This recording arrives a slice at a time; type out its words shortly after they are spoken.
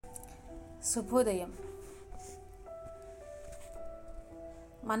శుభోదయం.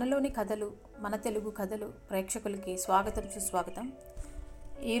 మనలోని కథలు, మన తెలుగు కథలు ప్రేక్షకులకి స్వాగతం, సుస్వాగతం.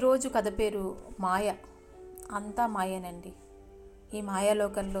 ఈరోజు కథ పేరు మాయ. అంతా మాయేనండి. ఈ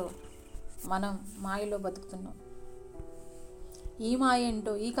మాయాలోకంలో మనం మాయలో బతుకుతున్నాం. ఈ మాయ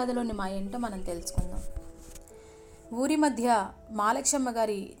ఏంటో, ఈ కథలోని మాయ ఏంటో మనం తెలుసుకుందాం. ఊరి మధ్య మాలక్షమ్మ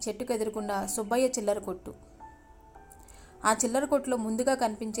గారి చెట్టుకు ఎదురుకుండా సుబ్బయ్య చిల్లర కొట్టు. ఆ చిల్లర కొట్టులో ముందుగా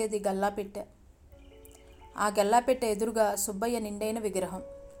కనిపించేది గల్లాపెట్టె. ఆ గల్లాపెట్టె ఎదురుగా సుబ్బయ్య నిండైన విగ్రహం.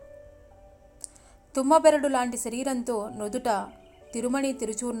 తుమ్మబెరడు లాంటి శరీరంతో నుదుట తిరుమణి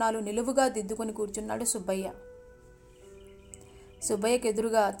తిరుచూర్ణాలు నిలువుగా దిద్దుకొని కూర్చున్నాడు సుబ్బయ్య. సుబ్బయ్యకు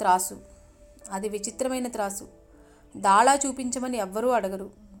ఎదురుగా త్రాసు. అది విచిత్రమైన త్రాసు. దాళా చూపించమని ఎవ్వరూ అడగరు.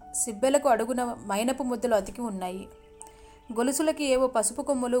 సిబ్బెలకు అడుగున మైనపు ముద్దలు అతికి ఉన్నాయి. గొలుసులకి ఏవో పసుపు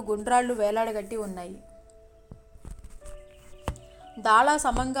కొమ్ములు, గుండ్రాళ్ళు వేలాడగట్టి ఉన్నాయి. దాళా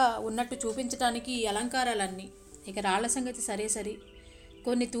సమంగా ఉన్నట్టు చూపించటానికి ఈ అలంకారాలన్నీ. ఇక రాళ్ల సంగతి సరే సరి.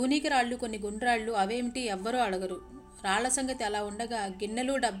 కొన్ని తూనీకి రాళ్ళు, కొన్ని గుండ్రాళ్ళు, అవేమిటి ఎవ్వరూ అడగరు. రాళ్ల సంగతి అలా ఉండగా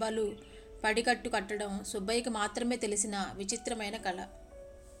గిన్నెలు, డబ్బాలు పడికట్టు కట్టడం సుబ్బయ్యకి మాత్రమే తెలిసిన విచిత్రమైన కళ.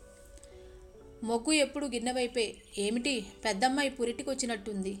 మొగ్గు ఎప్పుడు గిన్నె వైపే. ఏమిటి పెద్దమ్మాయి పురిటికి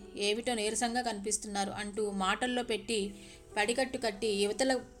వచ్చినట్టుంది, ఏమిటో నీరసంగా కనిపిస్తున్నారు అంటూ మాటల్లో పెట్టి పడికట్టు కట్టి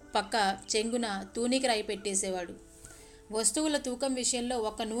యువతల పక్క చెంగున తూనీకి రాయి పెట్టేసేవాడు. వస్తువుల తూకం విషయంలో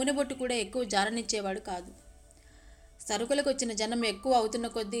ఒక్క నూనె బొట్టు కూడా ఎక్కువ జారనిచ్చేవాడు కాదు. సరుకులకు వచ్చిన జనం ఎక్కువ అవుతున్న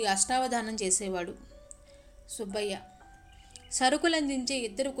కొద్దీ అష్టావధానం చేసేవాడు సుబ్బయ్య. సరుకులందించే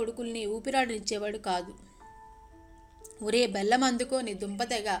ఇద్దరు కొడుకుల్ని ఊపిరాడనిచ్చేవాడు కాదు. ఒరే బెల్లం అందుకో, నీ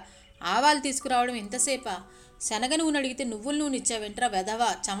దుంపతెగ, ఆవాలు తీసుకురావడం ఇంతసేపా? శనగ నూనె అడిగితే నువ్వుల నూనె ఇచ్చావెంట్రా వెధవా,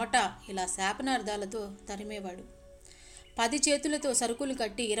 చెమట, ఇలా శాపనార్థాలతో తరిమేవాడు. 10 చేతులతో సరుకులు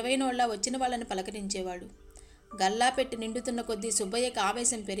కట్టి 20 నోళ్ల వచ్చిన వాళ్ళని పలకరించేవాడు. గల్లా పెట్టి నిండుతున్న కొద్దీ సుబ్బయ్యకి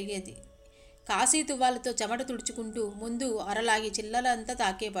ఆవేశం పెరిగేది. కాశీ తువ్వాలతో చెమట తుడుచుకుంటూ ముందు అరలాగి చిల్లలంతా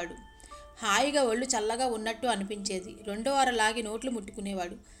తాకేవాడు. హాయిగా ఒళ్ళు చల్లగా ఉన్నట్టు అనిపించేది. రెండో అరలాగి నోట్లు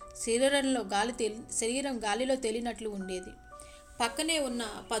ముట్టుకునేవాడు. శరీరం గాలిలో తేలినట్లు ఉండేది. పక్కనే ఉన్న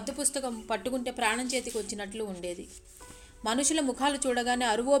పద్దు పుస్తకం పట్టుకుంటే ప్రాణం చేతికి వచ్చినట్లు ఉండేది. మనుషుల ముఖాలు చూడగానే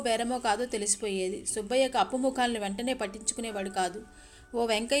అరువో బేరమో కాదో తెలిసిపోయేది. సుబ్బయ్యకు అప్పు ముఖాలను వెంటనే పట్టించుకునేవాడు కాదు. ఓ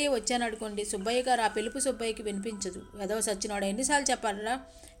వెంకయ్య వచ్చానడుకోండి, సుబ్బయ్య గారు ఆ పిలుపు సుబ్బయ్యకి వినిపించదు. ఎదవ సచ్చినోడ, ఎన్నిసార్లు చెప్పాలరా,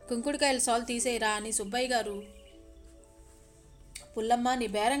 కుంకుడుకాయల సాల్ తీసేయరా అని సుబ్బయ్య గారు. పుల్లమ్మ, నీ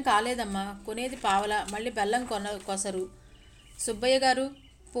బేరం కాలేదమ్మా, కొనేది పావల, మళ్ళీ బెల్లం కొసరు. సుబ్బయ్య గారు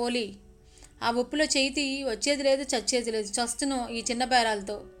పోలి, ఆ ఉప్పులో చేయి తీయి, వచ్చేది లేదు చచ్చేది లేదు, చస్తున్నాం ఈ చిన్న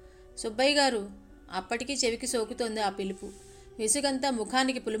బేరాలతో. సుబ్బయ్య గారు. అప్పటికీ చెవికి సోకుతోంది ఆ పిలుపు. విసుగంతా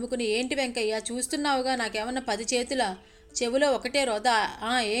ముఖానికి పులుముకుని, ఏంటి వెంకయ్య చూస్తున్నావుగా, నాకేమన్నా 10 చేతులా? చెవిలో ఒకటే రోదా?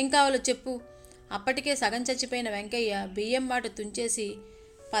 ఏం కావాలో చెప్పు. అప్పటికే సగం చచ్చిపోయిన వెంకయ్య బియ్యం మాట తుంచేసి,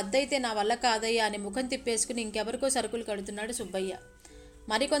 పద్దయితే నా వల్ల కాదయ్యా అని ముఖం తిప్పేసుకుని ఇంకెవరికో సరుకులు కడుతున్నాడు సుబ్బయ్య.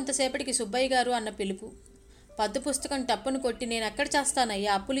 మరికొంతసేపటికి సుబ్బయ్య గారు అన్న పిలుపు. పద్దు పుస్తకం టప్పును కొట్టి, నేను ఎక్కడ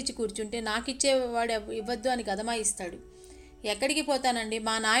చేస్తానయ్యా, అప్పులిచ్చి కూర్చుంటే నాకిచ్చేవాడు ఇవ్వద్దు అని గదమాయిస్తాడు. ఎక్కడికి పోతానండి,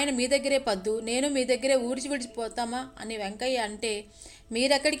 మా నాయన మీ దగ్గరే పద్దు, నేను మీ దగ్గరే ఊరిచి విడిచిపోతామా అని వెంకయ్య అంటే,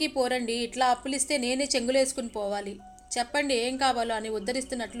 మీరెక్కడికి పోరండి, ఇట్లా అప్పులిస్తే నేనే చెంగులేసుకుని పోవాలి, చెప్పండి ఏం కావాలో అని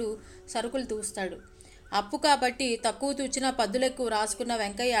ఉద్ధరిస్తున్నట్లు సరుకులు తూస్తాడు. అప్పు కాబట్టి తక్కువ తూచినా పద్దులెక్కువ రాసుకున్న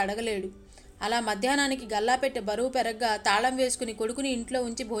వెంకయ్య అడగలేడు. అలా మధ్యాహ్నానికి గల్లాపెట్టె బరువు పెరగ్గా తాళం వేసుకుని కొడుకుని ఇంట్లో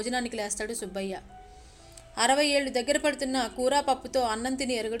ఉంచి భోజనానికి లేస్తాడు సుబ్బయ్య. 60 ఏళ్ళు దగ్గర పడుతున్న కూర పప్పుతో అన్నం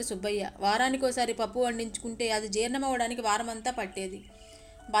తిని ఎరగడు సుబ్బయ్య. వారానికోసారి పప్పు వండించుకుంటే అది జీర్ణమవడానికి వారమంతా పట్టేది.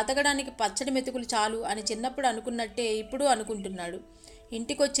 బతకడానికి పచ్చడి మెతుకులు చాలు అని చిన్నప్పుడు అనుకున్నట్టే ఇప్పుడు అనుకుంటున్నాడు.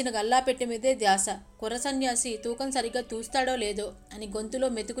 ఇంటికొచ్చిన గల్లాపెట్టె మీదే ధ్యాస. కుర్ర సన్యాసి తూకం సరిగ్గా తూస్తాడో లేదో అని గొంతులో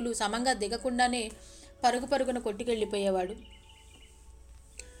మెతుకులు సమంగా దిగకుండానే పరుగు పరుగున కొట్టుకెళ్ళిపోయేవాడు.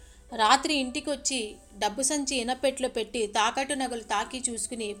 రాత్రి ఇంటికొచ్చి డబ్బు సంచి ఇనపెట్లో పెట్టి తాకట్టు నగలు తాకి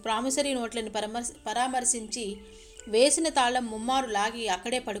చూసుకుని ప్రామిసరీ నోట్లను పరామర్శించి వేసిన తాళం ముమ్మారు లాగి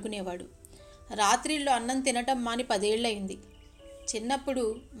అక్కడే పడుకునేవాడు. రాత్రిళ్ళు అన్నం తినటం మాని 10 ఏళ్ళయింది. చిన్నప్పుడు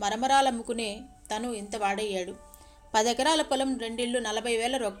మరమరాలమ్ముకునే తను ఇంత వాడయ్యాడు. 10 ఎకరాల పొలం, 2 ఇళ్ళు,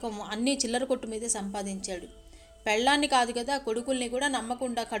 40,000 రొక్కం అన్నీ చిల్లర కొట్టు మీదే సంపాదించాడు. పెళ్ళాన్ని కాదు కదా, కొడుకుల్ని కూడా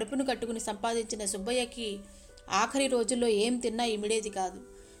నమ్మకుండా కడుపును కట్టుకుని సంపాదించిన సుబ్బయ్యకి ఆఖరి రోజుల్లో ఏం తిన్నా ఇమిడేది కాదు.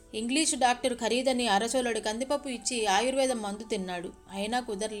 ఇంగ్లీషు డాక్టర్ ఖరీదని అరసోలడు కందిపప్పు ఇచ్చి ఆయుర్వేదం మందు తిన్నాడు. అయినా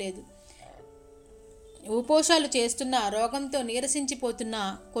కుదరలేదు. ఉపోషాలు చేస్తున్నా, రోగంతో నీరసించిపోతున్నా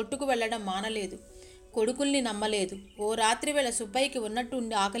కొట్టుకు వెళ్ళడం మానలేదు. కొడుకుల్ని నమ్మలేదు. ఓ రాత్రి వేళ సుబ్బయ్యకి ఉన్నట్టు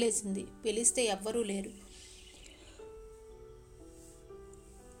ఉండి ఆకలేసింది. పిలిస్తే ఎవ్వరూ లేరు.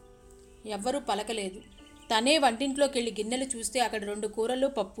 ఎవ్వరూ పలకలేదు. తనే వంటింట్లోకి వెళ్ళి గిన్నెలు చూస్తే అక్కడ 2 కూరలు,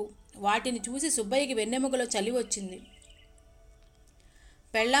 పప్పు. వాటిని చూసి సుబ్బయ్యకి వెన్నెముకలో చలి వచ్చింది.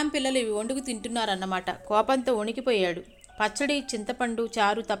 పెళ్ళాం పిల్లలు ఇవి వండుకు తింటున్నారన్నమాట. కోపంతో వణికిపోయాడు. పచ్చడి, చింతపండు,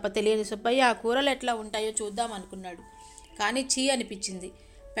 చారు తప్ప తెలియని సుబ్బయ్య ఆ కూరలు ఎట్లా ఉంటాయో చూద్దాం అనుకున్నాడు. కానీ చీ అనిపించింది.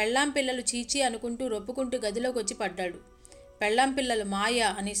 పెళ్ళాం పిల్లలు చీచీ అనుకుంటూ రొప్పుకుంటూ గదిలోకి వచ్చి పడ్డాడు. పెళ్ళాం పిల్లలు మాయ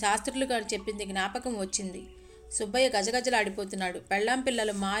అని శాస్త్రులు గారు చెప్పింది జ్ఞాపకం వచ్చింది. సుబ్బయ్య గజగజలాడిపోతున్నాడు. పెళ్ళాం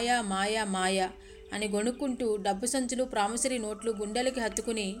పిల్లలు మాయా మాయా మాయా అని గొణుక్కుంటూ డబ్బు సంచులు, ప్రామిసరీ నోట్లు గుండెలకి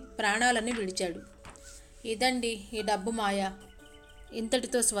హత్తుకుని ప్రాణాలని విడిచాడు. ఇదండి ఈ డబ్బు మాయ.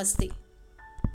 ఇంతటితో స్వస్తి.